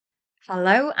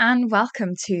Hello and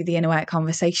welcome to the Inner Work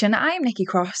Conversation. I am Nikki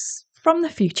Cross from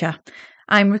the future.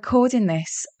 I'm recording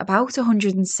this about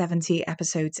 170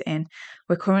 episodes in.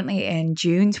 We're currently in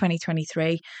June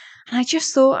 2023, and I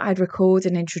just thought I'd record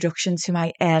an introduction to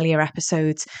my earlier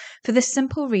episodes for the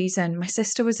simple reason my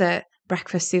sister was at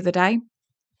breakfast the other day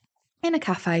in a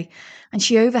cafe and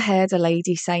she overheard a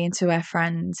lady saying to her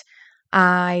friend,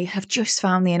 I have just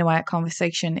found the Inner Work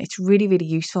Conversation. It's really, really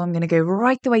useful. I'm going to go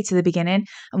right the way to the beginning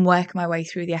and work my way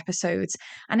through the episodes.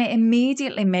 And it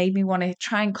immediately made me want to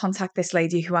try and contact this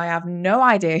lady who I have no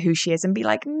idea who she is and be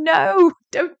like, no,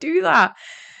 don't do that.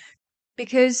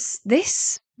 Because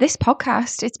this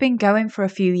podcast, it's been going for a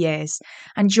few years.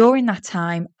 And during that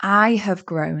time, I have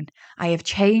grown. I have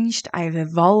changed. I have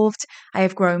evolved. I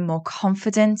have grown more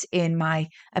confident in my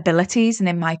abilities and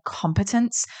in my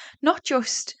competence, not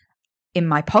just in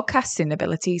my podcasting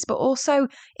abilities, but also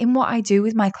in what I do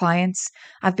with my clients.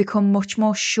 I've become much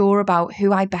more sure about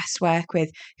who I best work with,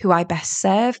 who I best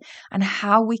serve, and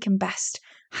how we can best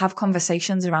have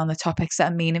conversations around the topics that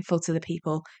are meaningful to the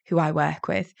people who I work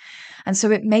with. And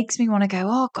so it makes me want to go,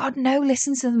 oh God, no,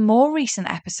 listen to the more recent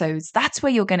episodes. That's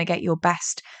where you're going to get your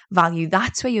best value.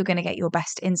 That's where you're going to get your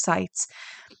best insights.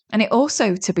 And it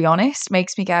also, to be honest,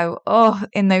 makes me go, oh,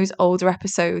 in those older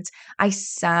episodes, I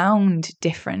sound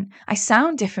different. I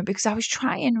sound different because I was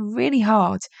trying really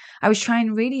hard. I was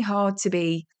trying really hard to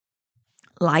be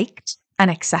liked and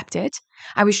accepted.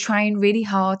 I was trying really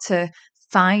hard to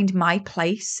find my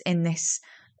place in this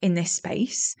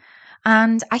space.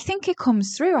 And I think it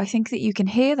comes through. I think that you can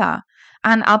hear that.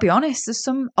 And I'll be honest, there's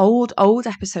some old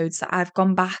episodes that I've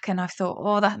gone back and I've thought,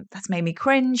 oh, that's made me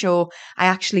cringe, or I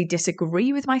actually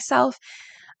disagree with myself.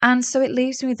 And so it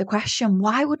leaves me with the question,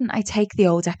 why wouldn't I take the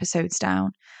old episodes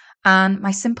down? And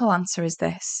my simple answer is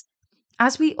this.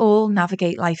 As we all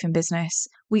navigate life and business,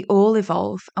 we all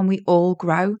evolve and we all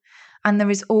grow. And there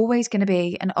is always going to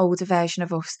be an older version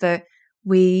of us that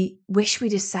we wish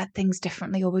we'd have said things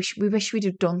differently, or we wish we'd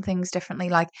have done things differently.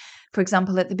 Like, for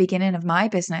example, at the beginning of my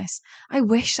business, I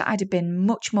wish that I'd have been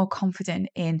much more confident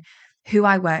in who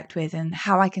I worked with and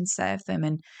how I can serve them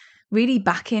and really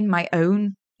back in my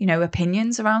own,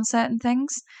 opinions around certain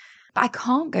things. But I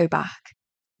can't go back.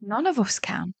 None of us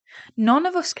can. None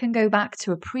of us can go back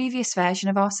to a previous version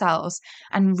of ourselves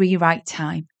and rewrite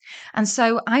time. And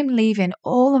so I'm leaving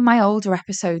all of my older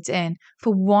episodes in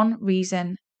for one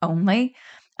reason only,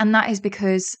 and that is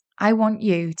because I want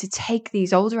you to take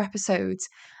these older episodes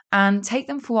and take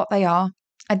them for what they are,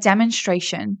 a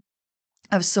demonstration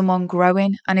of someone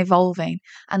growing and evolving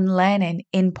and learning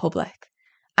in public.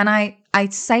 And I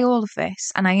say all of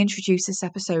this and I introduce this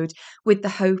episode with the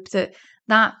hope that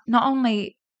not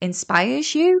only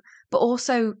inspires you, but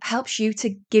also helps you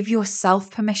to give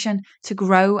yourself permission to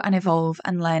grow and evolve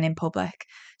and learn in public.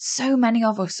 So many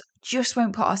of us just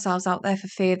won't put ourselves out there for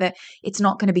fear that it's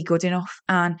not going to be good enough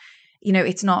and,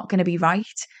 it's not going to be right.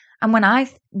 And when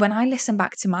I listen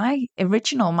back to my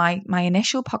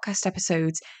initial podcast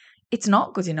episodes, it's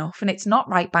not good enough and it's not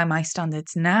right by my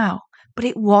standards now. But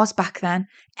it was back then.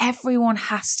 Everyone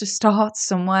has to start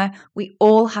somewhere. We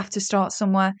all have to start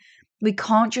somewhere. We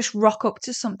can't just rock up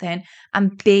to something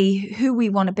and be who we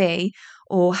want to be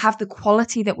or have the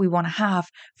quality that we want to have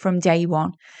from day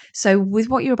one. So with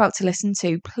what you're about to listen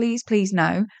to, please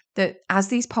know that as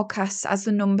these podcasts, as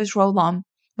the numbers roll on,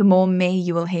 the more me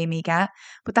you will hear me get.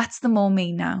 But that's the more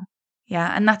me now.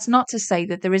 Yeah. And that's not to say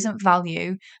that there isn't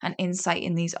value and insight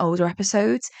in these older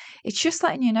episodes. It's just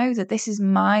letting you know that this is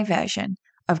my version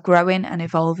of growing and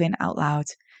evolving out loud.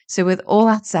 So with all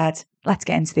that said, let's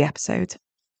get into the episode.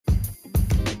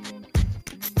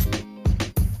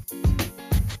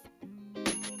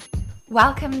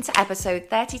 Welcome to episode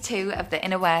 32 of the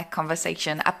Inner Work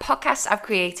Conversation, a podcast I've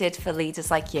created for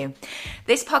leaders like you.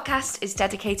 This podcast is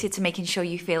dedicated to making sure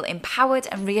you feel empowered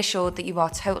and reassured that you are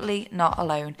totally not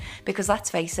alone. Because let's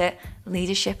face it,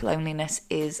 leadership loneliness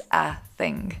is a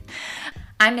thing.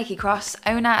 I'm Nikki Cross,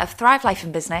 owner of Thrive Life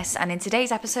and Business, and in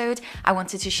today's episode, I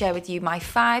wanted to share with you my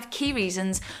 5 key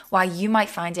reasons why you might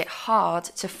find it hard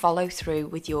to follow through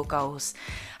with your goals.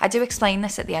 I do explain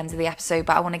this at the end of the episode,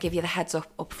 but I want to give you the heads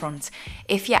up front.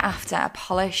 If you're after a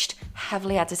polished,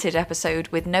 heavily edited episode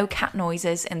with no cat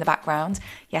noises in the background,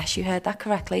 yes, you heard that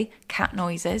correctly, cat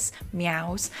noises,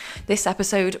 meows, this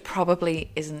episode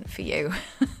probably isn't for you.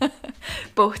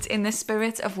 But in the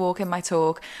spirit of walking my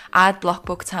talk, I'd block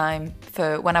book time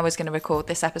for when I was going to record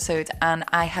this episode, and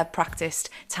I had practiced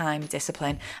time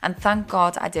discipline. And thank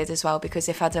God I did as well, because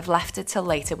if I'd have left it till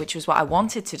later, which was what I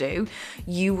wanted to do,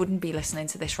 you wouldn't be listening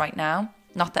to this right now.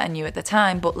 Not that I knew at the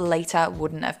time, but later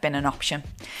wouldn't have been an option.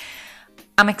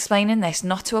 I'm explaining this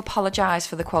not to apologise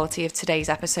for the quality of today's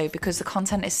episode, because the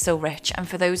content is still rich, and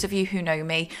for those of you who know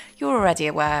me, you're already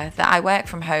aware that I work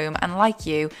from home, and like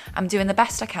you, I'm doing the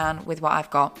best I can with what I've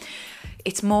got.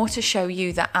 It's more to show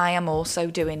you that I am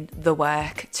also doing the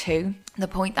work too. The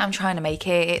point that I'm trying to make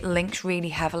here, it links really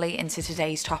heavily into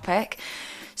today's topic.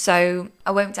 So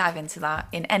I won't dive into that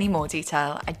in any more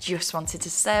detail. I just wanted to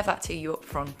serve that to you up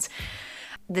front.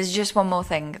 There's just one more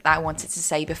thing that I wanted to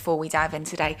say before we dive in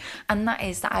today, and that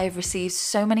is that I have received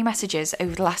so many messages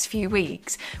over the last few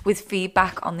weeks with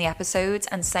feedback on the episodes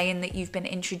and saying that you've been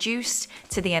introduced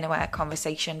to the Inner Work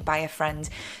Conversation by a friend.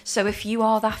 So if you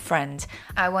are that friend,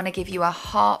 I want to give you a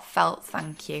heartfelt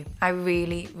thank you. I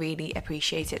really, really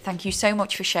appreciate it. Thank you so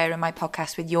much for sharing my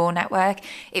podcast with your network.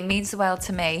 It means the world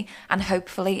to me, and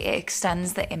hopefully it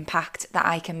extends the impact that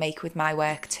I can make with my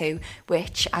work too,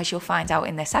 which, as you'll find out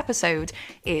in this episode,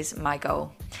 is my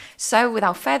goal. So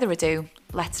without further ado,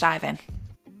 let's dive in.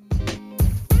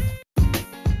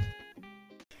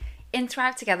 In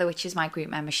Thrive Together, which is my group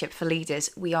membership for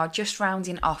leaders, we are just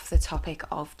rounding off the topic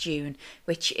of June,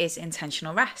 which is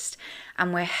intentional rest,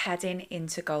 and we're heading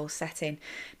into goal setting.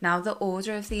 Now, the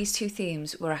order of these two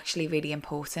themes were actually really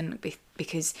important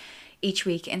because each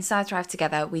week inside Thrive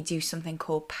Together, we do something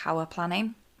called power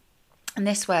planning. And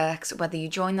this works whether you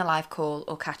join the live call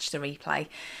or catch the replay.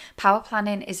 Power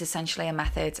planning is essentially a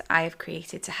method I have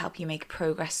created to help you make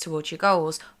progress towards your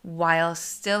goals while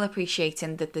still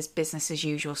appreciating that there's business as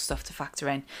usual stuff to factor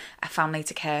in, a family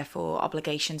to care for,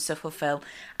 obligations to fulfill,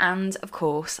 and of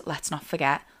course, let's not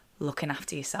forget, looking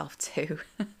after yourself too.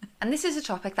 And this is a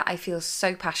topic that I feel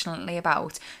so passionately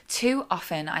about. Too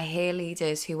often I hear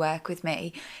leaders who work with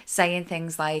me saying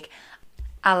things like,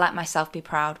 I'll let myself be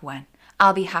proud when.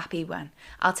 I'll be happy when.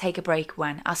 I'll take a break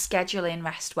when. I'll schedule in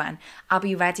rest when. I'll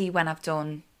be ready when I've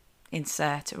done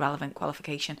insert relevant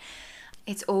qualification.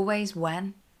 It's always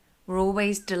when. We're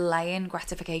always delaying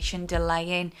gratification,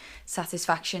 delaying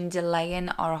satisfaction, delaying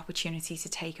our opportunity to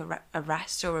take a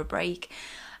rest or a break.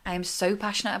 I am so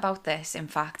passionate about this, in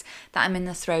fact, that I'm in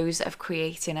the throes of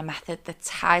creating a method that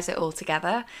ties it all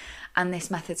together. And this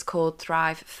method's called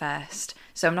Thrive First.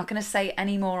 So I'm not going to say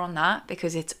any more on that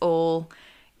because it's all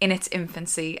in its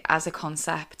infancy as a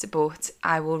concept, but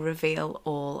I will reveal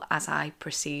all as I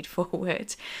proceed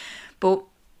forward. But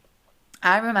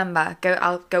I remember,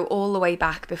 I'll go all the way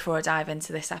back before I dive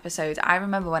into this episode. I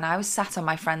remember when I was sat on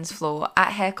my friend's floor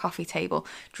at her coffee table,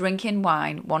 drinking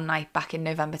wine one night back in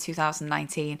November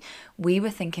 2019, we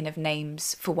were thinking of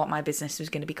names for what my business was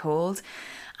going to be called.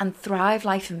 And Thrive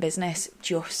Life and Business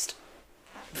just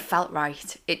felt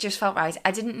right. It just felt right.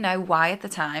 I didn't know why at the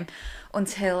time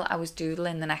until I was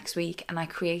doodling the next week and I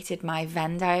created my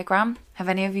Venn diagram. Have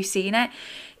any of you seen it?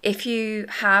 If you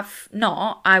have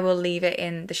not, I will leave it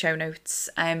in the show notes.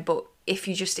 But if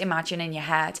you just imagine in your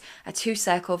head a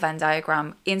 2-circle Venn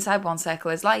diagram, inside one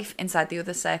circle is life, inside the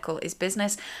other circle is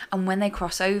business, and when they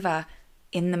cross over,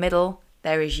 in the middle,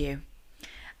 there is you.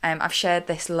 I've shared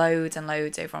this loads and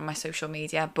loads over on my social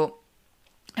media, but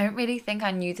I don't really think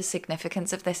I knew the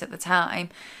significance of this at the time,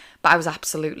 but I was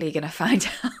absolutely going to find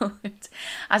out.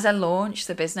 As I launched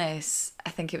the business,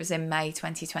 I think it was in May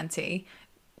 2020,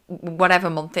 whatever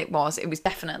month it was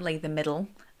definitely the middle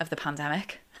of the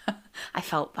pandemic. I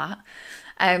felt that.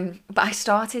 But I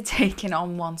started taking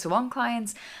on one-to-one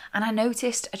clients and I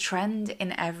noticed a trend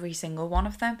in every single one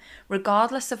of them,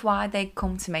 regardless of why they'd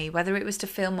come to me, whether it was to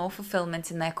feel more fulfillment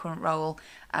in their current role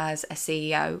as a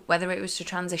CEO, whether it was to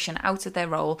transition out of their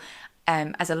role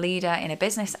as a leader in a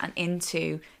business and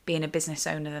into being a business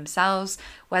owner themselves,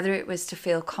 whether it was to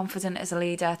feel confident as a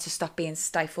leader, to stop being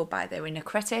stifled by their inner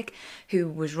critic who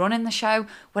was running the show,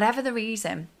 whatever the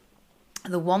reason.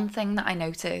 The one thing that I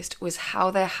noticed was how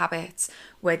their habits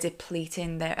were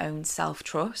depleting their own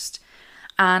self-trust.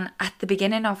 And at the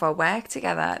beginning of our work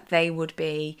together, they would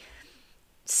be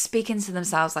speaking to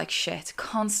themselves like shit,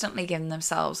 constantly giving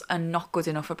themselves a not good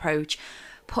enough approach,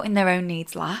 putting their own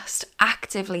needs last,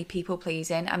 actively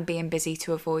people-pleasing and being busy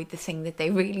to avoid the thing that they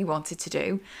really wanted to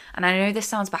do. And I know this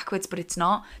sounds backwards, but it's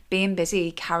not. Being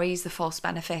busy carries the false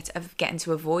benefit of getting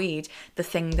to avoid the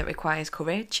thing that requires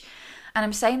courage. And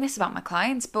I'm saying this about my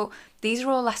clients, but these are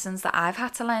all lessons that I've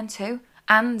had to learn too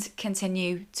and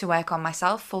continue to work on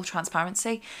myself, full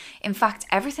transparency. In fact,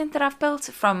 everything that I've built,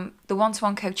 from the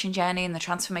one-to-one coaching journey and the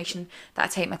transformation that I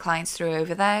take my clients through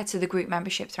over there to the group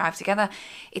membership Thrive Together,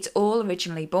 it's all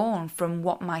originally born from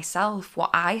what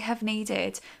I have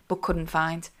needed but couldn't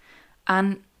find.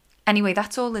 And anyway,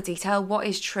 that's all the detail. What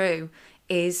is true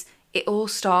is it all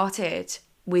started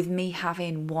with me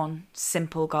having one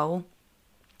simple goal.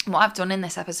 What I've done in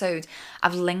this episode,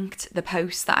 I've linked the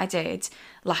post that I did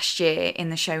last year in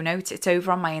the show notes. It's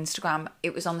over on my Instagram.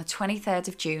 It was on the 23rd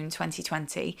of June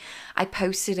 2020. I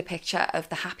posted a picture of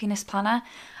the happiness planner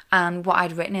and what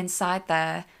I'd written inside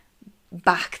there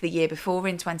back the year before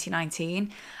in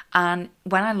 2019. And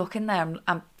when I look in there,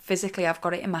 I've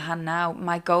got it in my hand now.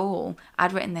 My goal,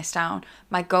 I'd written this down.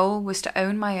 My goal was to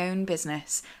own my own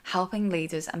business, helping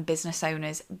leaders and business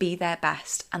owners be their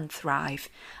best and thrive.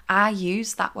 I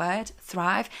used that word,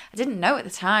 thrive. I didn't know at the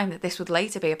time that this would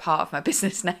later be a part of my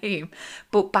business name,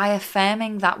 but by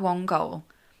affirming that one goal,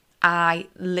 I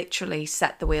literally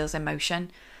set the wheels in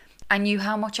motion. I knew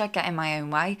how much I'd get in my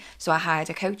own way, so I hired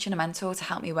a coach and a mentor to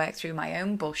help me work through my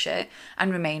own bullshit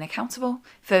and remain accountable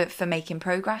for making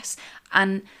progress.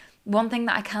 And one thing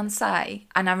that I can say,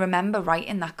 and I remember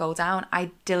writing that goal down,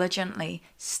 I diligently,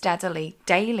 steadily,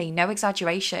 daily, no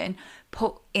exaggeration,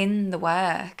 put in the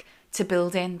work to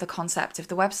build in the concept of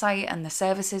the website and the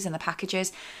services and the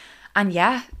packages. And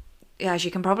yeah, as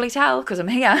you can probably tell, because I'm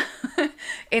here,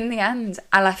 in the end,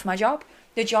 I left my job.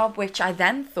 The job which I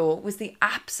then thought was the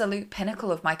absolute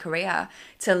pinnacle of my career,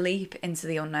 to leap into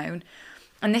the unknown.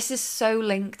 And this is so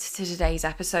linked to today's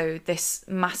episode, this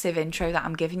massive intro that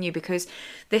I'm giving you, because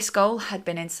this goal had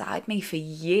been inside me for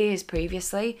years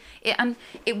previously. And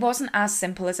it wasn't as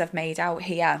simple as I've made out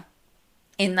here,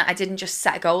 in that I didn't just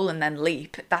set a goal and then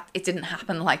leap. That it didn't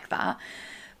happen like that.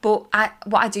 But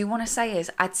what I do want to say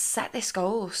is I'd set this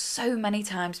goal so many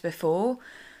times before.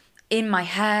 In my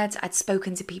head, I'd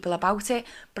spoken to people about it,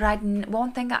 but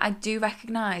one thing that I do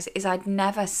recognise is I'd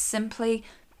never simply,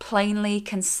 plainly,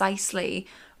 concisely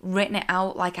written it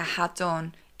out like I had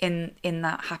done in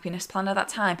that happiness plan at that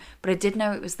time, but I did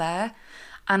know it was there.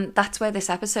 And that's where this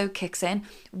episode kicks in.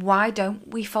 Why don't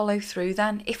we follow through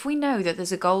then? If we know that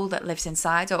there's a goal that lives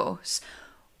inside us,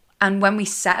 and when we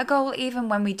set a goal, even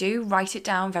when we do write it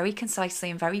down very concisely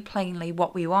and very plainly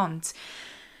what we want,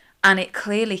 and it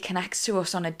clearly connects to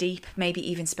us on a deep, maybe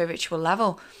even spiritual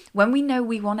level, when we know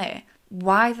we want it,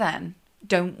 why then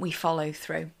don't we follow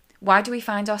through? Why do we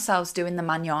find ourselves doing the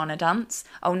manana dance?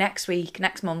 Oh, next week,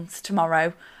 next month,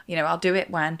 tomorrow, I'll do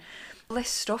it when. All this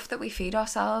stuff that we feed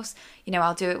ourselves,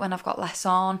 I'll do it when I've got less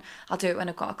on. I'll do it when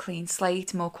I've got a clean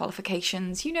slate, more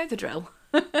qualifications. You know the drill.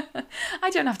 I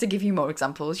don't have to give you more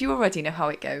examples. You already know how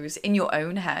it goes. In your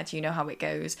own head, you know how it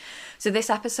goes. So this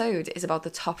episode is about the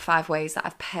top 5 ways that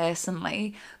I've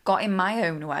personally got in my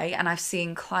own way, and I've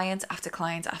seen client after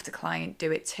client after client do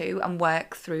it too and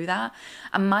work through that.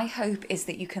 And my hope is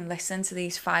that you can listen to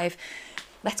these 5,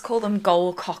 let's call them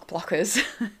goal cock blockers.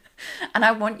 And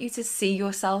I want you to see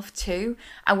yourself too.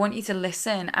 I want you to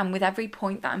listen, and with every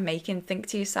point that I'm making, think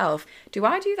to yourself, do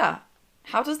I do that?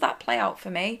 How does that play out for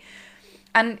me?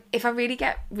 And if I really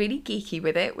get really geeky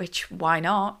with it, which why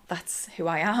not? That's who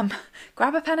I am.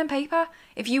 Grab a pen and paper.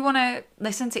 If you want to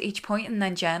listen to each point and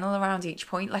then journal around each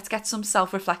point, let's get some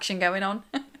self-reflection going on.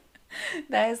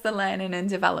 There's the learning and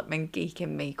development geek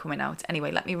in me coming out.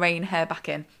 Anyway, let me rein her back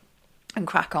in and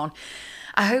crack on.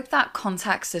 I hope that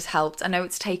context has helped. I know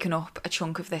it's taken up a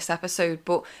chunk of this episode,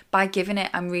 but by giving it,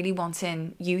 I'm really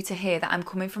wanting you to hear that I'm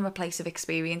coming from a place of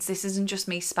experience. This isn't just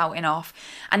me spouting off.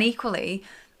 And equally,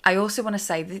 I also want to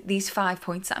say that these 5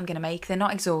 points that I'm going to make, they're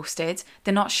not exhausted.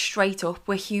 They're not straight up.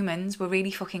 We're humans. We're really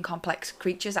fucking complex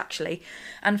creatures, actually.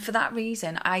 And for that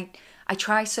reason, I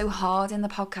try so hard in the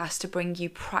podcast to bring you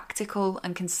practical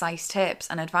and concise tips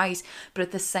and advice, but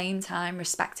at the same time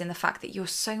respecting the fact that you're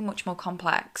so much more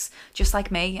complex, just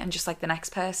like me and just like the next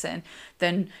person,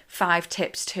 than 5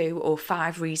 tips to or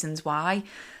 5 reasons why.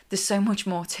 There's so much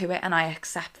more to it, and I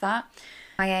accept that.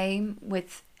 My aim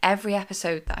with every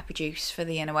episode that I produce for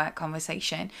the Inner Work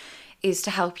Conversation is to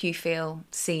help you feel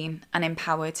seen and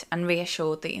empowered and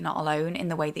reassured that you're not alone in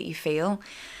the way that you feel.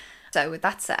 So with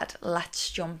that said,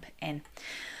 let's jump in.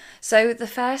 So the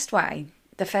first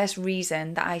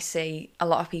reason that I see a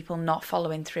lot of people not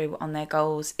following through on their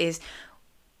goals is,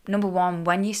 number 1,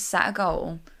 when you set a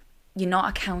goal, you're not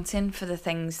accounting for the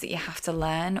things that you have to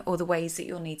learn or the ways that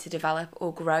you'll need to develop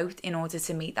or grow in order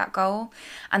to meet that goal.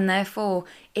 And therefore,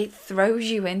 it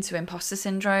throws you into imposter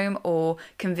syndrome or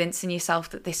convincing yourself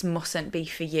that this mustn't be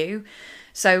for you.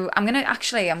 So I'm going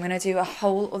to do a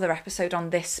whole other episode on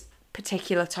this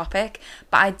particular topic,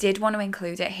 but I did want to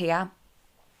include it here.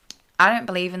 I don't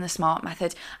believe in the SMART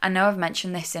method. I know I've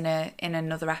mentioned this in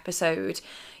another episode.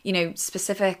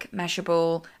 Specific,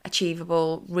 measurable,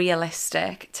 achievable,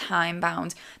 realistic,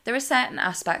 time-bound. There are certain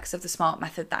aspects of the SMART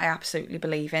method that I absolutely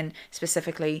believe in,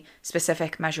 specifically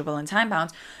specific, measurable, and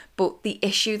time-bound. But the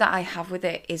issue that I have with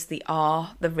it is the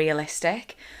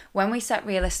realistic. When we set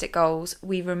realistic goals,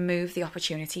 we remove the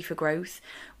opportunity for growth.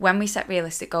 When we set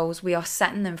realistic goals, we are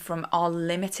setting them from our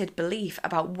limited belief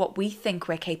about what we think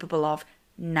we're capable of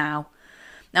now.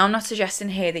 Now, I'm not suggesting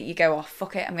here that you go, oh,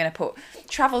 fuck it, I'm going to put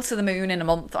travel to the moon in a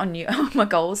month on my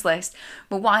goals list.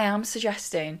 But what I am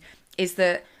suggesting is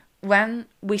that when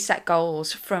we set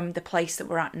goals from the place that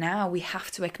we're at now, we have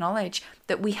to acknowledge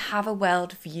that we have a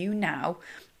world view now,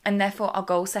 and therefore our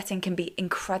goal setting can be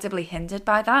incredibly hindered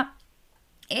by that.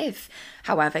 If,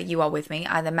 however, you are with me,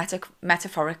 either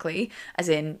metaphorically, as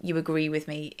in you agree with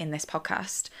me in this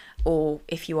podcast, or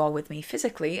if you are with me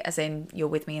physically, as in you're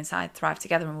with me inside Thrive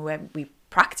Together and where we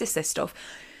practice this stuff,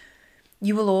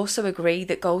 you will also agree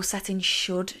that goal setting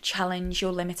should challenge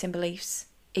your limiting beliefs.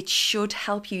 It should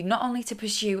help you not only to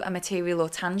pursue a material or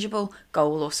tangible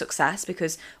goal or success,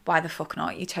 because why the fuck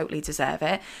not, you totally deserve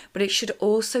it, but it should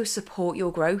also support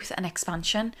your growth and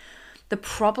expansion. The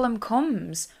problem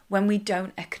comes when we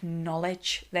don't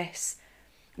acknowledge this.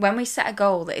 When we set a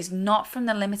goal that is not from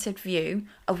the limited view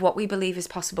of what we believe is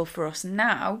possible for us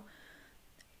now,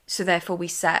 so therefore we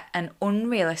set an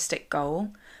unrealistic goal,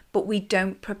 but we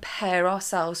don't prepare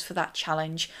ourselves for that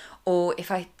challenge. Or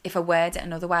if I word it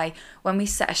another way, when we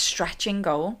set a stretching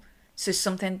goal, so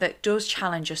something that does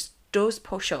challenge us, does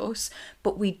push us,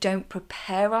 but we don't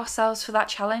prepare ourselves for that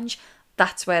challenge,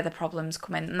 that's where the problems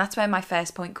come in. And that's where my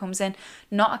first point comes in.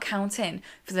 Not accounting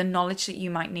for the knowledge that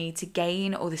you might need to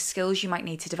gain, or the skills you might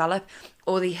need to develop,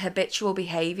 or the habitual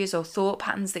behaviours or thought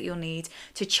patterns that you'll need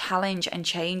to challenge and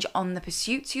change on the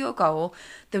pursuit to your goal.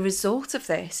 The result of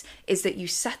this is that you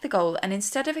set the goal, and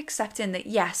instead of accepting that,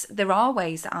 yes, there are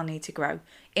ways that I'll need to grow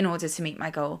in order to meet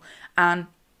my goal, and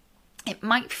it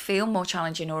might feel more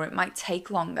challenging, or it might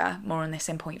take longer, more on this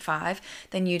in point 5,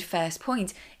 than you'd first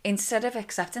point. Instead of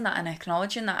accepting that and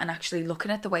acknowledging that and actually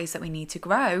looking at the ways that we need to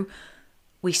grow,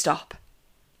 we stop.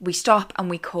 We stop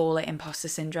and we call it imposter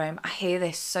syndrome. I hear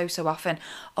this so often.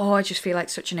 Oh, I just feel like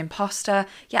such an imposter.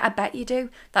 Yeah, I bet you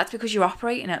do. That's because you're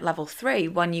operating at level 3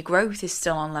 when your growth is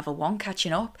still on level 1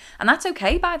 catching up. And that's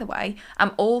okay, by the way.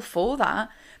 I'm all for that.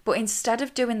 But instead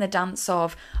of doing the dance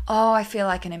of, oh, I feel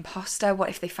like an imposter, what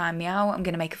if they find me out? I'm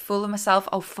going to make a fool of myself.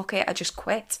 Oh, fuck it, I just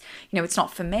quit. It's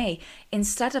not for me.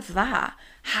 Instead of that,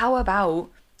 how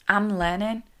about I'm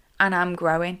learning and I'm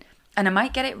growing, and I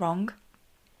might get it wrong,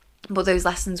 but those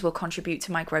lessons will contribute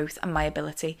to my growth and my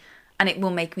ability, and it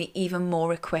will make me even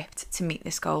more equipped to meet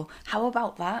this goal. How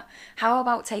about that? How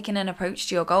about taking an approach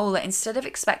to your goal that instead of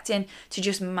expecting to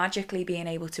just magically being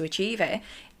able to achieve it,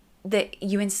 that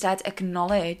you instead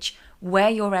acknowledge where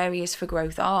your areas for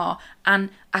growth are and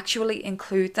actually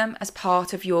include them as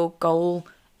part of your goal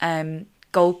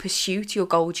pursuit, your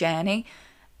goal journey,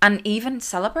 and even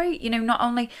celebrate. Not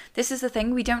only, this is the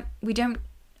thing, we don't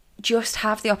just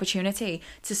have the opportunity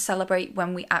to celebrate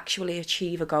when we actually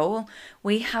achieve a goal.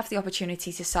 We have the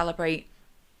opportunity to celebrate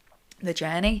the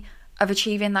journey of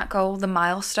achieving that goal, the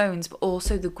milestones, but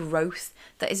also the growth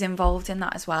that is involved in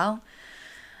that as well.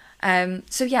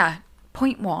 So yeah,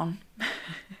 point 1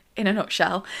 in a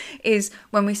nutshell is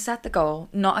when we set the goal,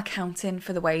 not accounting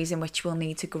for the ways in which we'll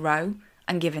need to grow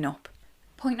and giving up.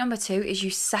 Point number 2 is you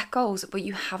set goals, but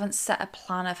you haven't set a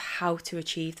plan of how to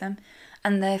achieve them.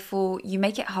 And therefore you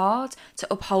make it hard to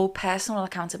uphold personal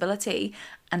accountability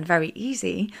and very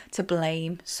easy to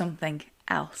blame something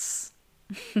else.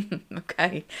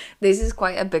 Okay, this is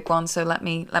quite a big one, so let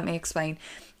me explain.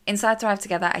 Inside Thrive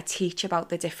Together, I teach about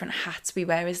the different hats we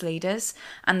wear as leaders,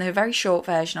 and the very short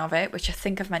version of it, which I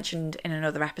think I've mentioned in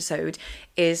another episode,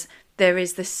 is there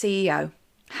is the CEO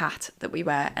hat that we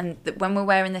wear, and when we're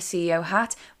wearing the CEO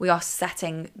hat, we are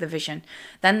setting the vision.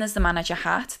 Then there's the manager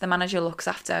hat. The manager looks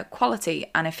after quality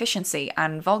and efficiency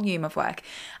and volume of work.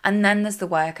 And then there's the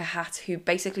worker hat, who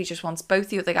basically just wants both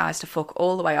the other guys to fuck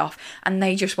all the way off, and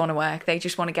they just want to work. They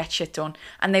just want to get shit done,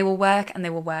 and they will work and they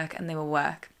will work and they will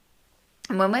work.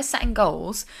 And when we're setting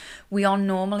goals, we are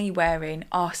normally wearing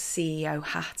our CEO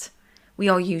hat. We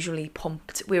are usually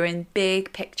pumped. We're in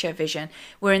big picture vision.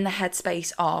 We're in the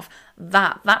headspace of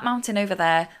that mountain over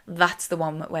there, that's the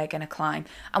one that we're going to climb.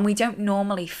 And we don't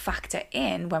normally factor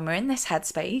in, when we're in this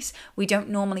headspace, we don't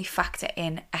normally factor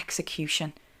in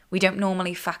execution. We don't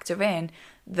normally factor in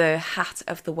the hat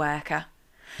of the worker.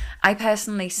 I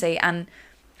personally see, and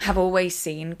have always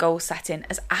seen, goal setting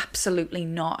as absolutely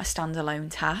not a standalone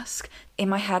task. In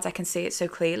my head, I can see it so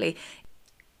clearly.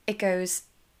 It goes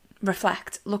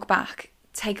reflect, look back,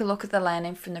 take a look at the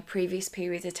learning from the previous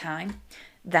period of time,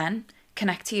 then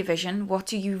connect to your vision. What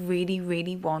do you really,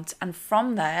 really want? And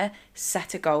from there,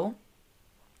 set a goal.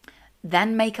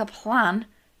 Then make a plan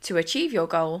to achieve your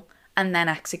goal and then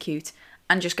execute.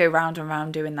 And just go round and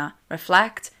round doing that.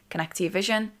 Reflect, connect to your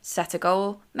vision, set a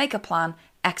goal, make a plan,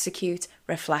 execute,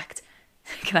 reflect,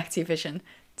 connect to your vision,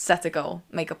 set a goal,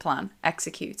 make a plan,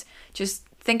 execute. Just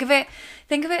think of it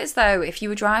as though if you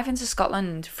were driving to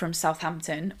Scotland from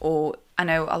Southampton, or I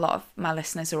know a lot of my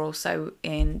listeners are also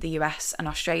in the US and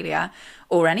Australia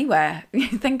or anywhere.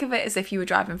 Think of it as if you were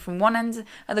driving from one end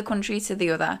of the country to the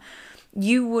other.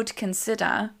 You would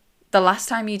consider the last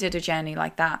time you did a journey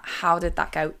like that, how did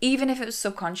that go? Even if it was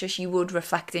subconscious, you would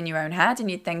reflect in your own head and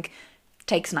you'd think,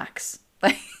 take snacks.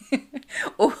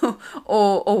 or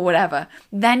whatever.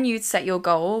 Then you'd set your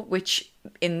goal, which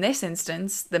in this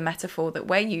instance, the metaphor that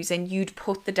we're using, you'd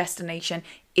put the destination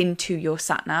into your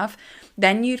sat nav.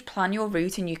 Then you'd plan your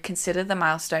route and you'd consider the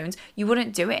milestones. You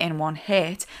wouldn't do it in one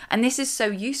hit. And this is so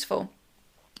useful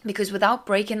because without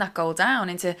breaking that goal down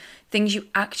into things you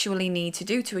actually need to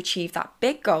do to achieve that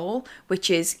big goal, which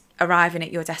is arriving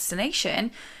at your destination,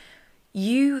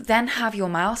 you then have your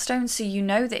milestones. So you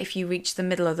know that if you reach the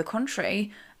middle of the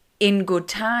country in good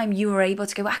time, you were able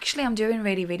to go, actually, I'm doing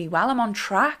really, really well. I'm on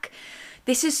track.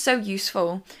 This is so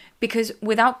useful because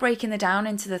without breaking it down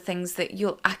into the things that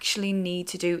you'll actually need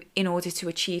to do in order to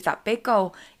achieve that big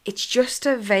goal, it's just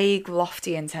a vague,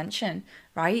 lofty intention,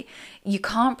 right? You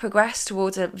can't progress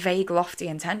towards a vague, lofty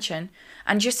intention.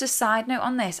 And just a side note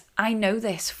on this, I know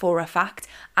this for a fact.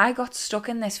 I got stuck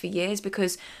in this for years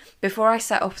because before I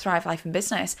set up Thrive Life and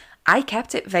Business, I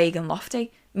kept it vague and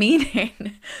lofty, meaning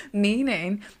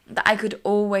that I could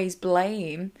always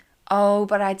blame, oh,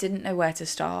 but I didn't know where to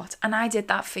start. And I did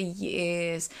that for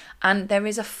years. And there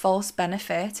is a false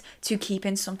benefit to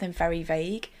keeping something very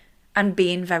vague and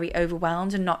being very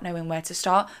overwhelmed and not knowing where to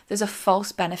start. There's a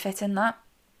false benefit in that.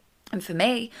 And for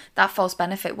me, that false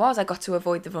benefit was I got to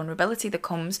avoid the vulnerability that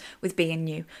comes with being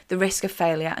new, the risk of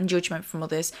failure and judgment from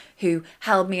others who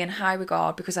held me in high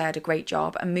regard because I had a great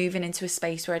job, and moving into a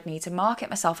space where I'd need to market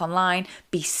myself online,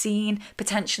 be seen,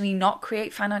 potentially not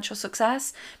create financial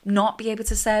success, not be able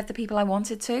to serve the people I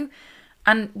wanted to.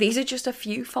 And these are just a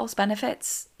few false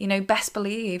benefits. You know, best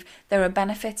believe there are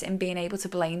benefits in being able to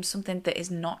blame something that is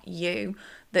not you.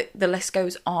 The list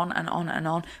goes on and on and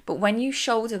on. But when you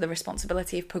shoulder the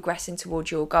responsibility of progressing towards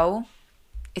your goal,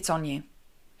 it's on you.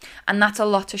 And that's a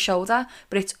lot to shoulder,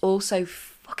 but it's also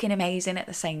fucking amazing at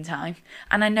the same time.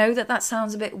 And I know that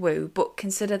sounds a bit woo, but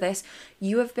consider this.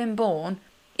 You have been born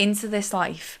into this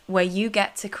life where you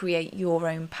get to create your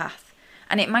own path.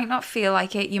 And it might not feel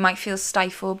like it. You might feel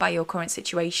stifled by your current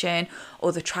situation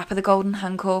or the trap of the golden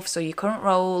handcuffs or your current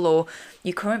role or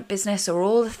your current business or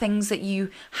all the things that you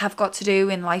have got to do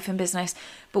in life and business.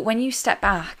 But when you step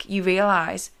back, you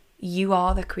realise you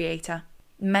are the creator.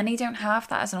 Many don't have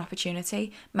that as an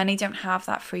opportunity. Many don't have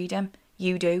that freedom.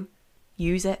 You do.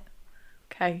 Use it.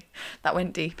 Okay, that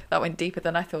went deep. That went deeper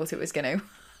than I thought it was going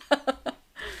to.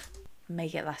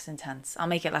 Make it less intense. I'll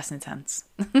make it less intense.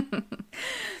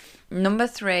 Number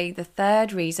 3, the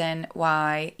third reason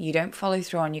why you don't follow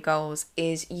through on your goals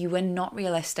is you are not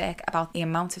realistic about the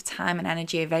amount of time and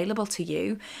energy available to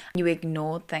you. You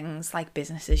ignored things like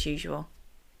business as usual,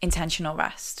 intentional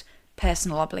rest,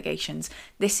 personal obligations.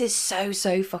 This is so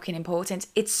fucking important.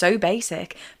 It's so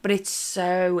basic, but it's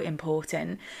so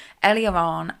important. Earlier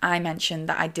on, I mentioned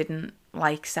that I didn't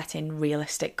like setting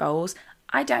realistic goals.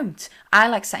 I don't. I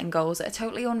like setting goals that are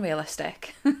totally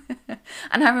unrealistic.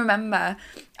 And I remember,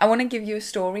 I want to give you a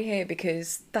story here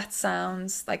because that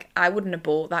sounds like I wouldn't have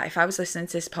bought that. If I was listening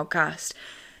to this podcast,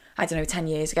 I don't know, 10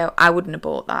 years ago, I wouldn't have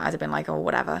bought that. I'd have been like, oh,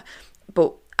 whatever.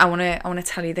 But I want to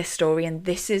tell you this story, and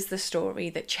this is the story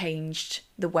that changed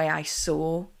the way I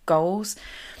saw goals.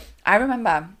 I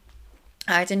remember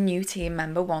I had a new team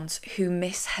member once who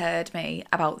misheard me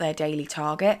about their daily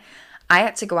target. I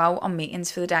had to go out on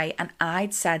meetings for the day and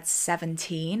I'd said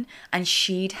 17 and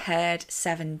she'd heard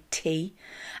 70.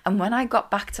 And when I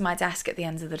got back to my desk at the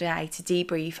end of the day to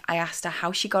debrief, I asked her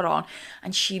how she got on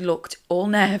and she looked all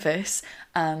nervous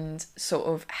and sort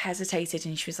of hesitated,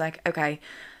 and she was like, okay,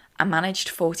 I managed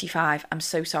 45. I'm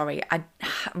so sorry. I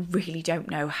really don't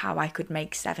know how I could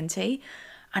make 70.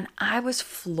 And I was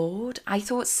floored. I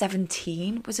thought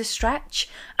 17 was a stretch.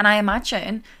 And I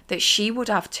imagine that she would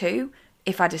have too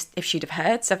if she'd have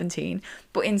heard 17,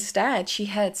 but instead she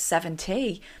heard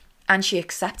 70 and she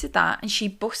accepted that and she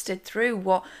busted through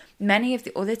what many of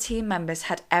the other team members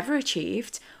had ever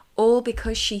achieved, all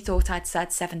because she thought I'd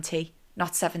said 70,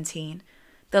 not 17.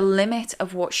 The limit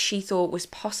of what she thought was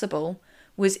possible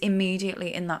was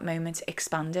immediately in that moment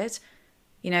expanded.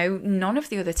 None of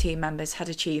the other team members had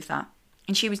achieved that,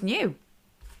 and she was new.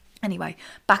 Anyway,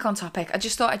 back on topic. I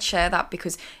just thought I'd share that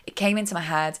because it came into my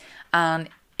head, and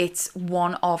it's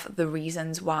one of the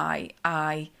reasons why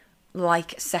I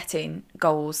like setting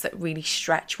goals that really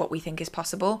stretch what we think is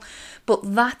possible.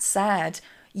 But that said,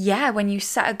 when you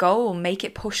set a goal, make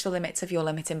it push the limits of your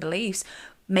limiting beliefs.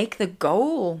 Make the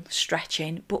goal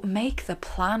stretching, but make the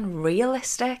plan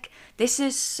realistic. This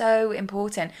is so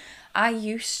important. I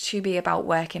used to be about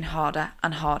working harder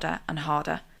and harder and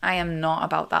harder. I am not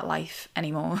about that life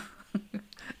anymore.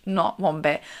 Not one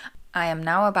bit. I am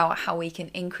now about how we can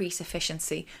increase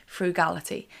efficiency,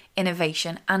 frugality,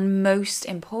 innovation, and most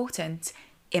important,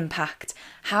 impact.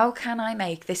 How can I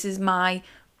make, this is my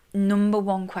number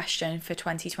one question for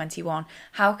 2021,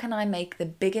 how can I make the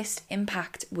biggest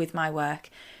impact with my work?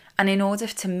 And in order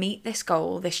to meet this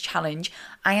goal, this challenge,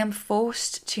 I am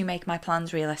forced to make my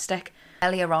plans realistic.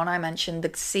 Earlier on, I mentioned the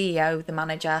CEO, the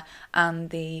manager,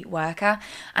 and the worker.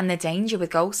 And the danger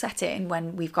with goal setting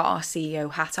when we've got our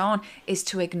CEO hat on is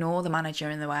to ignore the manager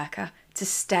and the worker, to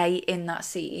stay in that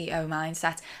CEO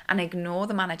mindset and ignore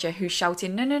the manager who's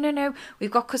shouting, no,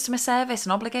 we've got customer service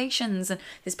and obligations, and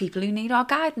there's people who need our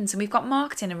guidance, and we've got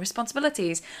marketing and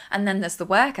responsibilities. And then there's the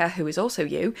worker, who is also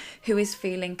you, who is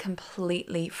feeling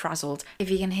completely frazzled.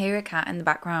 If you can hear a cat in the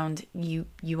background, you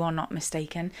are not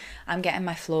mistaken. I'm getting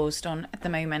my floors done at the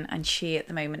moment, and she at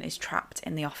the moment is trapped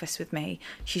in the office with me.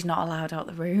 She's not allowed out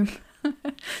the room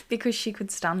because she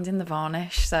could stand in the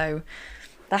varnish. So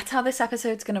that's how this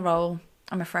episode's going to roll,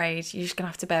 I'm afraid. You're just going to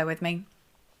have to bear with me.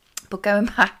 But going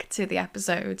back to the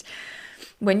episode,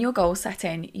 when you're goal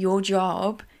setting, your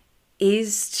job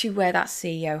is to wear that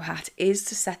CEO hat, is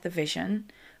to set the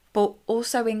vision, but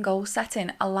also in goal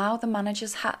setting, allow the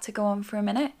manager's hat to go on for a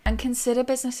minute and consider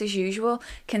business as usual.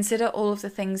 Consider all of the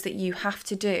things that you have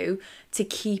to do to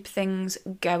keep things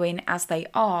going as they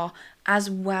are, as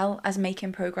well as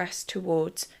making progress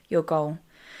towards your goal.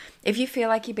 If you feel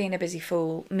like you're being a busy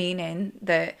fool, meaning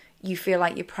that you feel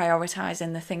like you're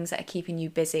prioritizing the things that are keeping you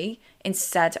busy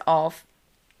instead of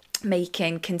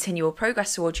making continual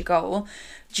progress towards your goal,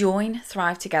 join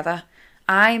Thrive Together.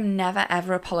 I'm never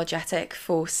ever apologetic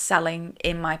for selling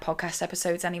in my podcast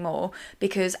episodes anymore,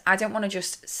 because I don't want to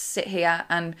just sit here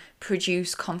and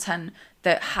produce content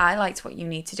that highlights what you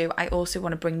need to do. I also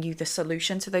want to bring you the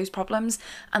solution to those problems,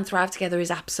 and Thrive Together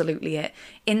is absolutely it.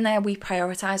 In there, we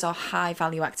prioritize our high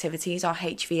value activities, our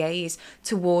HVAs,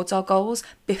 towards our goals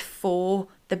before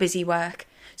the busy work.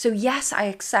 So yes, I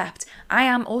accept. I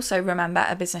am also, remember,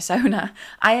 a business owner.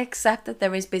 I accept that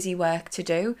there is busy work to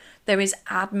do. There is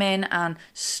admin and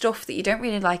stuff that you don't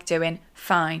really like doing,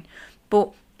 fine.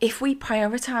 But if we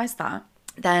prioritize that,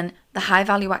 then the high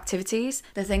value activities,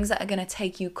 the things that are going to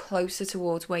take you closer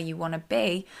towards where you want to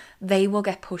be, they will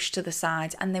get pushed to the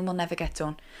side and they will never get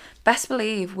done. Best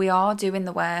believe we are doing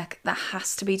the work that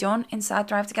has to be done inside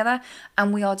Thrive Together,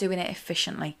 and we are doing it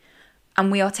efficiently. And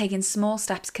we are taking small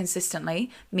steps consistently,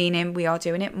 meaning we are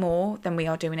doing it more than we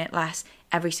are doing it less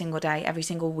every single day, every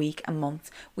single week and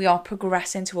month. We are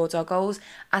progressing towards our goals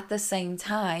at the same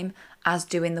time as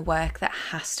doing the work that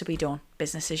has to be done,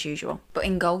 business as usual. But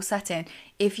in goal setting,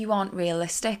 if you aren't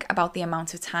realistic about the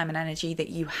amount of time and energy that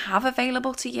you have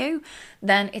available to you,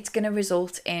 then it's going to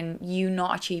result in you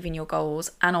not achieving your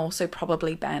goals and also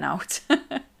probably burnout,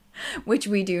 which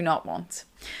we do not want.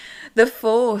 The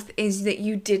fourth is that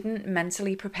you didn't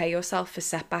mentally prepare yourself for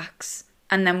setbacks.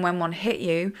 And then when one hit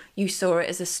you, you saw it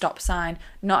as a stop sign,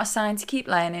 not a sign to keep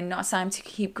learning, not a sign to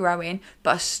keep growing,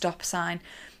 but a stop sign.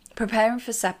 Preparing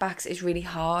for setbacks is really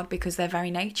hard because their very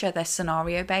nature, they're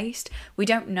scenario based. We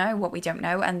don't know what we don't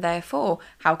know, and therefore,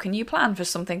 how can you plan for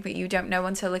something that you don't know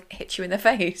until it hits you in the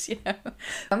face?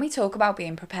 When we talk about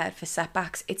being prepared for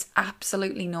setbacks, it's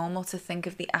absolutely normal to think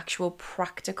of the actual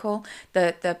practical,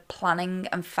 the planning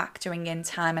and factoring in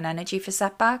time and energy for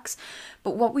setbacks.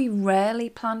 But what we rarely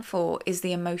plan for is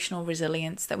the emotional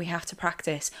resilience that we have to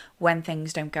practice when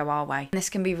things don't go our way. And this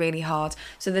can be really hard.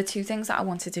 So the two things that I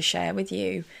wanted to share with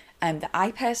you that I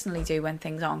personally do when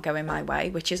things aren't going my way,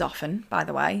 which is often, by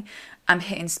the way, I'm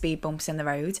hitting speed bumps in the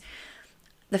road.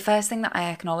 The first thing that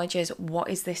I acknowledge is, what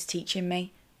is this teaching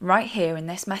me? Right here in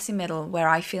this messy middle where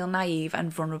I feel naive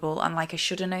and vulnerable and like I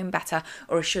should have known better,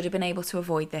 or I should have been able to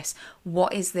avoid this.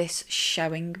 What is this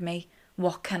showing me?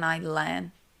 What can I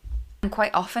learn? And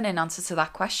quite often, in answer to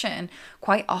that question,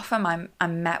 quite often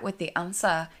I'm met with the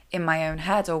answer in my own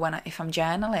head, or if I'm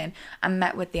journaling, I'm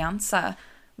met with the answer,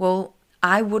 well,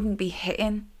 I wouldn't be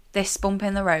hitting this bump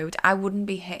in the road. I wouldn't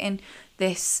be hitting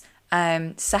this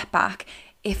setback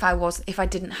if I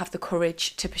didn't have the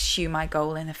courage to pursue my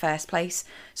goal in the first place.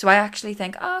 So I actually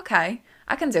think, oh, okay,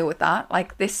 I can deal with that.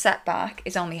 Like, this setback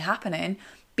is only happening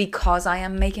because I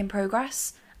am making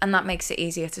progress, and that makes it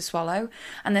easier to swallow.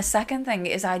 And the second thing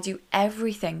is I do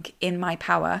everything in my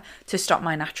power to stop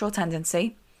my natural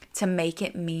tendency to make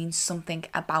it mean something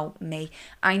about me.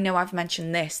 I know I've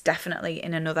mentioned this definitely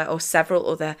in another or several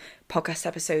other podcast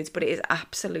episodes, but it is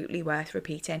absolutely worth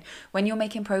repeating. When you're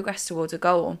making progress towards a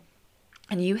goal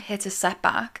and you hit a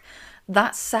setback,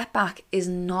 that setback is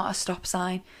not a stop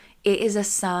sign. It is a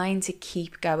sign to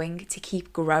keep going, to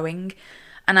keep growing.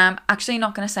 And I'm actually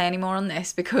not going to say any more on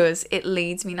this because it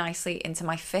leads me nicely into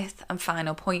my fifth and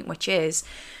final point, which is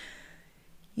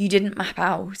you didn't map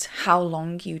out how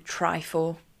long you'd try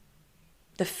for.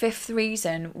 The fifth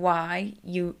reason why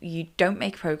you don't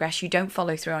make progress, you don't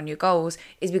follow through on your goals,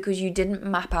 is because you didn't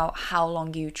map out how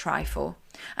long you try for.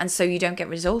 And so you don't get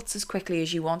results as quickly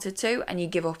as you wanted to, and you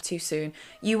give up too soon.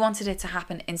 You wanted it to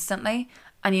happen instantly,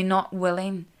 and you're not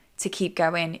willing to keep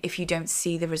going if you don't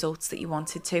see the results that you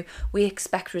wanted to. We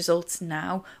expect results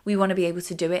now. We want to be able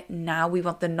to do it now. We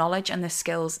want the knowledge and the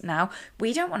skills now.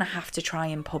 We don't want to have to try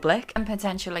in public and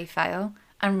potentially fail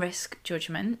and risk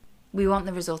judgment. We want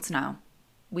the results now.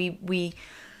 We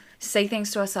say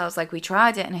things to ourselves like we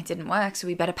tried it and it didn't work, so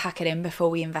we better pack it in before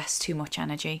we invest too much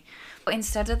energy. But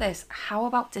instead of this, how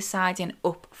about deciding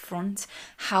up front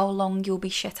how long you'll be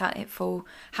shit at it for?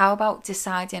 How about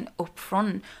deciding up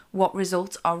front what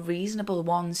results are reasonable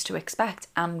ones to expect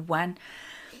and when?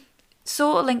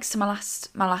 Sort of links to my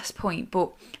last point,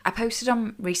 but I posted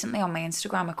recently on my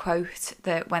Instagram a quote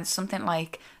that went something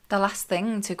like, the last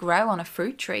thing to grow on a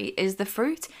fruit tree is the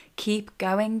fruit. Keep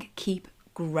going, keep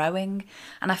growing.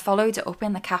 And I followed it up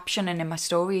in the caption and in my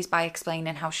stories by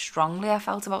explaining how strongly I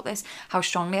felt about this, how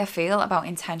strongly I feel about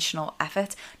intentional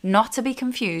effort, not to be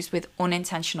confused with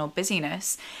unintentional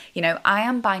busyness. You know, I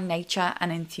am by nature an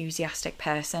enthusiastic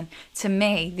person. To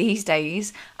me, these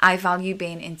days, I value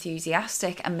being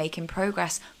enthusiastic and making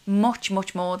progress much,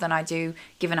 much more than I do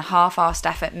giving a half-arsed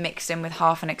effort mixed in with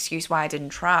half an excuse why I didn't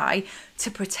try to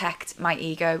protect my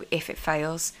ego if it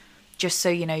fails. Just so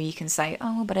you know, you can say,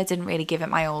 oh, but I didn't really give it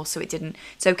my all, so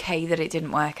it's okay that it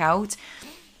didn't work out.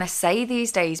 I say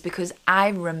these days because I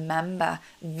remember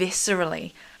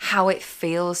viscerally how it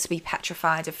feels to be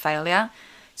petrified of failure.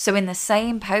 So in the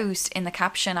same post, in the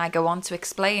caption, I go on to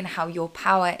explain how your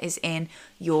power is in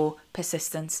your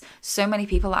persistence. So many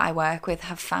people that I work with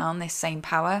have found this same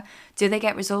power. Do they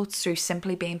get results through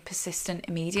simply being persistent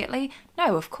immediately?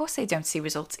 No, of course they don't see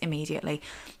results immediately,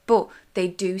 but they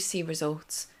do see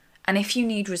results. And if you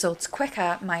need results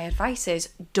quicker, my advice is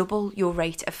double your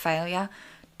rate of failure,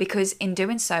 because in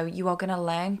doing so, you are going to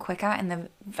learn quicker. In the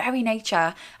very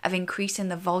nature of increasing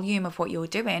the volume of what you're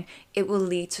doing, it will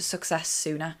lead to success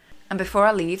sooner. And before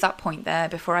I leave that point there,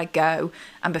 before I go,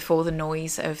 and before the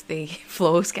noise of the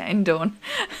floors getting done,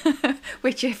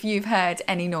 which if you've heard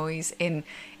any noise in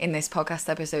this podcast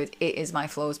episode, it is my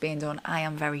floors being done. I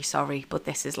am very sorry, but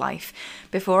this is life.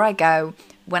 Before I go,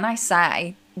 when I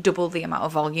say double the amount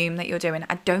of volume that you're doing,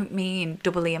 I don't mean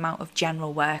double the amount of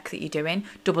general work that you're doing,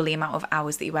 double the amount of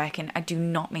hours that you're working. I do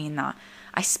not mean that.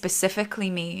 I specifically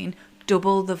mean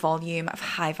double the volume of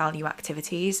high value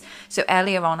activities. So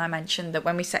earlier on, I mentioned that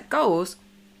when we set goals,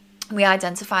 we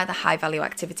identify the high value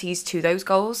activities to those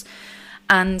goals.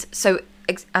 And so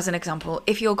as an example,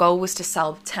 if your goal was to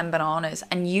sell 10 bananas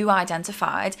and you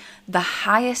identified the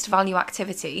highest value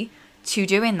activity to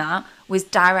doing that was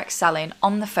direct selling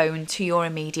on the phone to your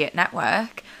immediate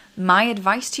network, my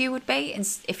advice to you would be,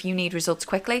 if you need results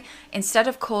quickly, instead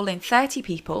of calling 30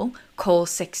 people, call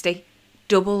 60.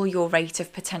 Double your rate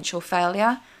of potential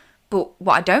failure. But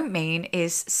what I don't mean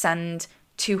is send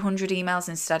 200 emails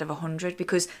instead of 100,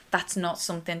 because that's not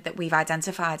something that we've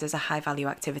identified as a high value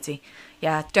activity.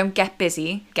 Yeah, don't get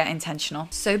busy, get intentional.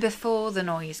 So before the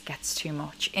noise gets too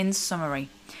much, in summary,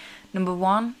 number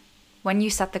one, when you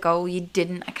set the goal, you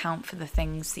didn't account for the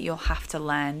things that you'll have to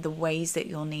learn, the ways that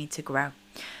you'll need to grow.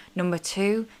 Number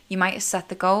two, you might have set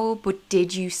the goal, but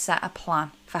did you set a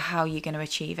plan for how you're going to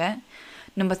achieve it?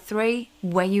 Number three,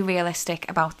 were you realistic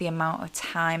about the amount of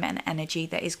time and energy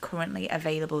that is currently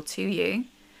available to you?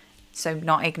 So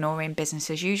not ignoring business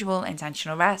as usual,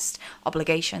 intentional rest,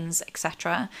 obligations,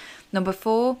 etc. Number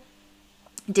four,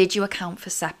 did you account for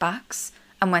setbacks?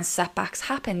 And when setbacks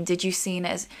happen, did you see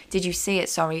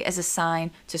it as a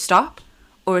sign to stop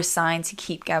or a sign to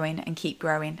keep going and keep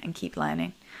growing and keep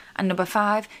learning? And number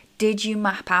 5, did you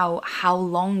map out how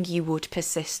long you would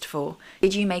persist for?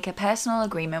 Did you make a personal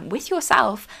agreement with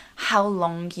yourself how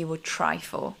long you would try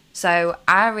for? So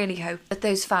I really hope that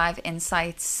those 5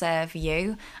 insights serve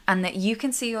you and that you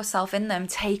can see yourself in them,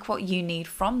 take what you need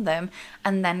from them,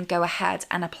 and then go ahead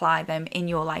and apply them in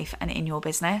your life and in your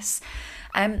business.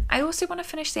 I also want to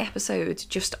finish the episode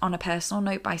just on a personal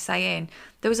note by saying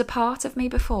there was a part of me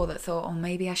before that thought, oh,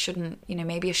 maybe I shouldn't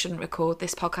record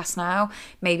this podcast now.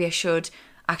 Maybe I should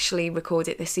actually record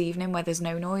it this evening where there's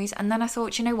no noise. And then I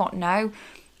thought, you know what? No,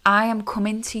 I am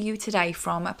coming to you today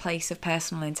from a place of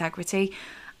personal integrity.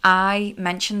 I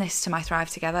mention this to my Thrive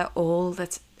Together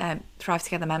Thrive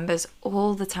Together members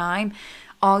all the time.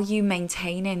 Are you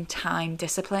maintaining time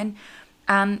discipline?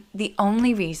 And the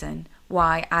only reason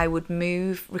why I would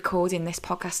move recording this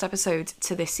podcast episode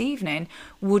to this evening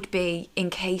would be in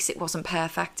case it wasn't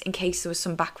perfect, in case there was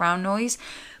some background noise.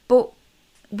 But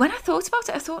when I thought about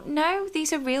it, I thought, no,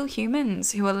 these are real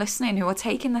humans who are listening, who are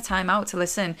taking the time out to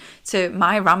listen to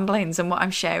my ramblings and what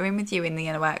I'm sharing with you in the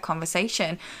Inner Work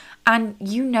Conversation. And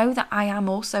you know that I am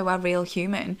also a real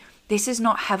human. This is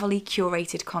not heavily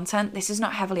curated content. This is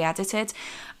not heavily edited.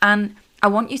 And I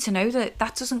want you to know that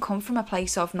that doesn't come from a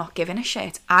place of not giving a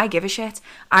shit. I give a shit.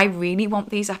 I really want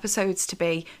these episodes to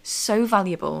be so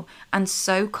valuable and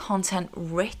so content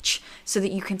rich so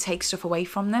that you can take stuff away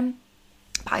from them.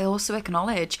 But I also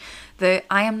acknowledge that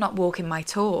I am not walking my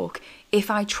talk if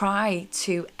I try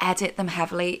to edit them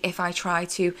heavily, if I try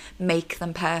to make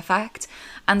them perfect.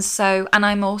 And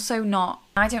I'm also not,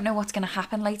 I don't know what's going to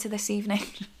happen later this evening.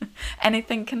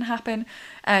 Anything can happen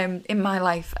in my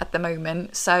life at the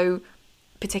moment. So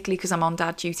particularly because I'm on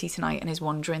dad duty tonight and his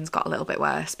wandering's got a little bit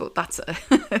worse, but that's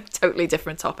a totally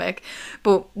different topic.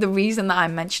 But the reason that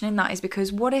I'm mentioning that is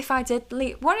because what if I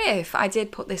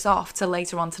did put this off till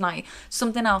later on tonight,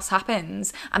 something else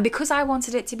happens, and because I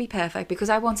wanted it to be perfect, because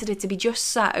I wanted it to be just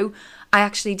so, I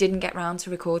actually didn't get round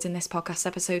to recording this podcast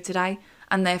episode today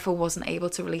and therefore wasn't able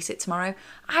to release it tomorrow.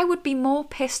 I would be more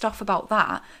pissed off about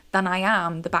that than I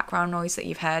am the background noise that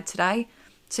you've heard today.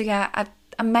 So yeah,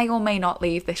 I may or may not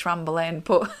leave this ramble in,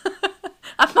 but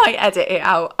I might edit it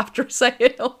out after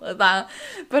saying all of that.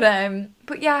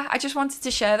 But yeah, I just wanted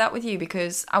to share that with you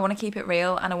because I want to keep it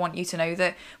real and I want you to know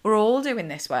that we're all doing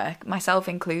this work, myself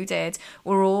included.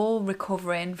 We're all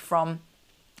recovering from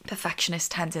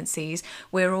perfectionist tendencies.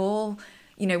 We're all,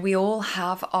 we all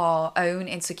have our own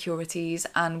insecurities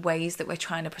and ways that we're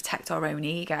trying to protect our own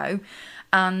ego.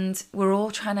 And we're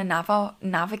all trying to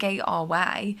navigate our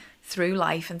way through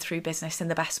life and through business in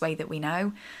the best way that we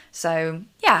know. So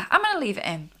yeah, I'm going to leave it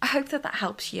in. I hope that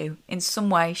helps you in some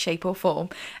way, shape or form.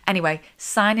 Anyway,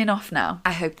 signing off now.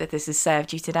 I hope that this has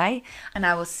served you today, and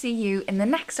I will see you in the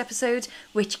next episode,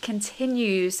 which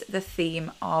continues the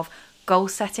theme of goal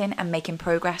setting and making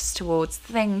progress towards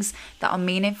things that are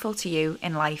meaningful to you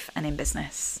in life and in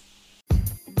business.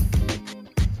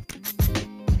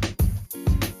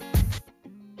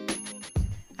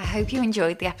 I hope you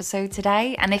enjoyed the episode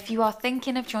today, and if you are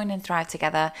thinking of joining Thrive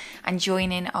Together and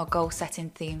joining our goal setting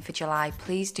theme for July,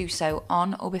 please do so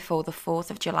on or before the 4th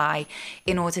of July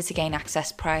in order to gain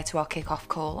access prior to our kick-off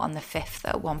call on the 5th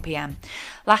at 1 p.m.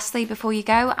 Lastly, before you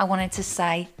go, I wanted to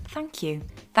say thank you.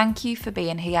 Thank you for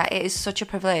being here. It is such a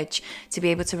privilege to be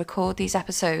able to record these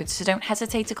episodes, so don't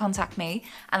hesitate to contact me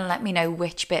and let me know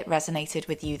which bit resonated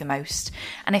with you the most.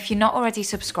 And if you're not already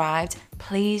subscribed,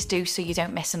 please do so you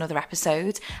don't miss another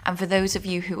episode. And for those of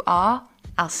you who are,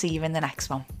 I'll see you in the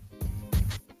next one.